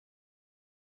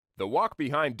The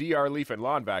walk-behind DR leaf and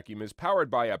lawn vacuum is powered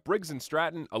by a Briggs &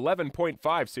 Stratton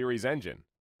 11.5 series engine.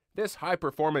 This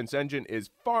high-performance engine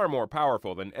is far more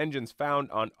powerful than engines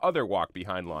found on other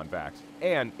walk-behind lawn vacs,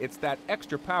 and it's that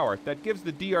extra power that gives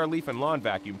the DR leaf and lawn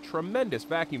vacuum tremendous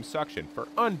vacuum suction for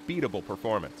unbeatable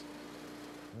performance.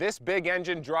 This big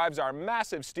engine drives our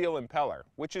massive steel impeller,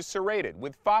 which is serrated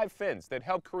with 5 fins that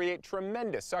help create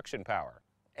tremendous suction power.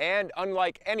 And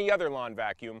unlike any other lawn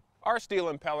vacuum, our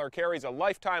steel impeller carries a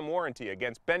lifetime warranty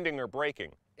against bending or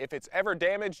breaking. If it's ever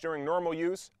damaged during normal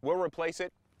use, we'll replace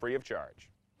it free of charge.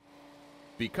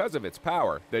 Because of its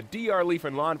power, the DR leaf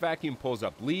and lawn vacuum pulls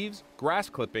up leaves, grass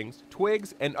clippings,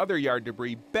 twigs, and other yard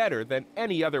debris better than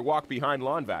any other walk-behind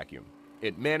lawn vacuum.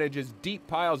 It manages deep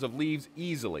piles of leaves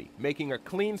easily, making a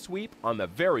clean sweep on the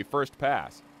very first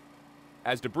pass.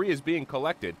 As debris is being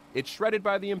collected, it's shredded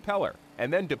by the impeller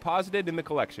and then deposited in the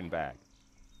collection bag.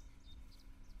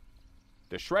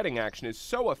 The shredding action is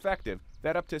so effective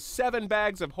that up to 7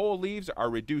 bags of whole leaves are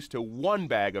reduced to 1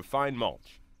 bag of fine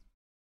mulch.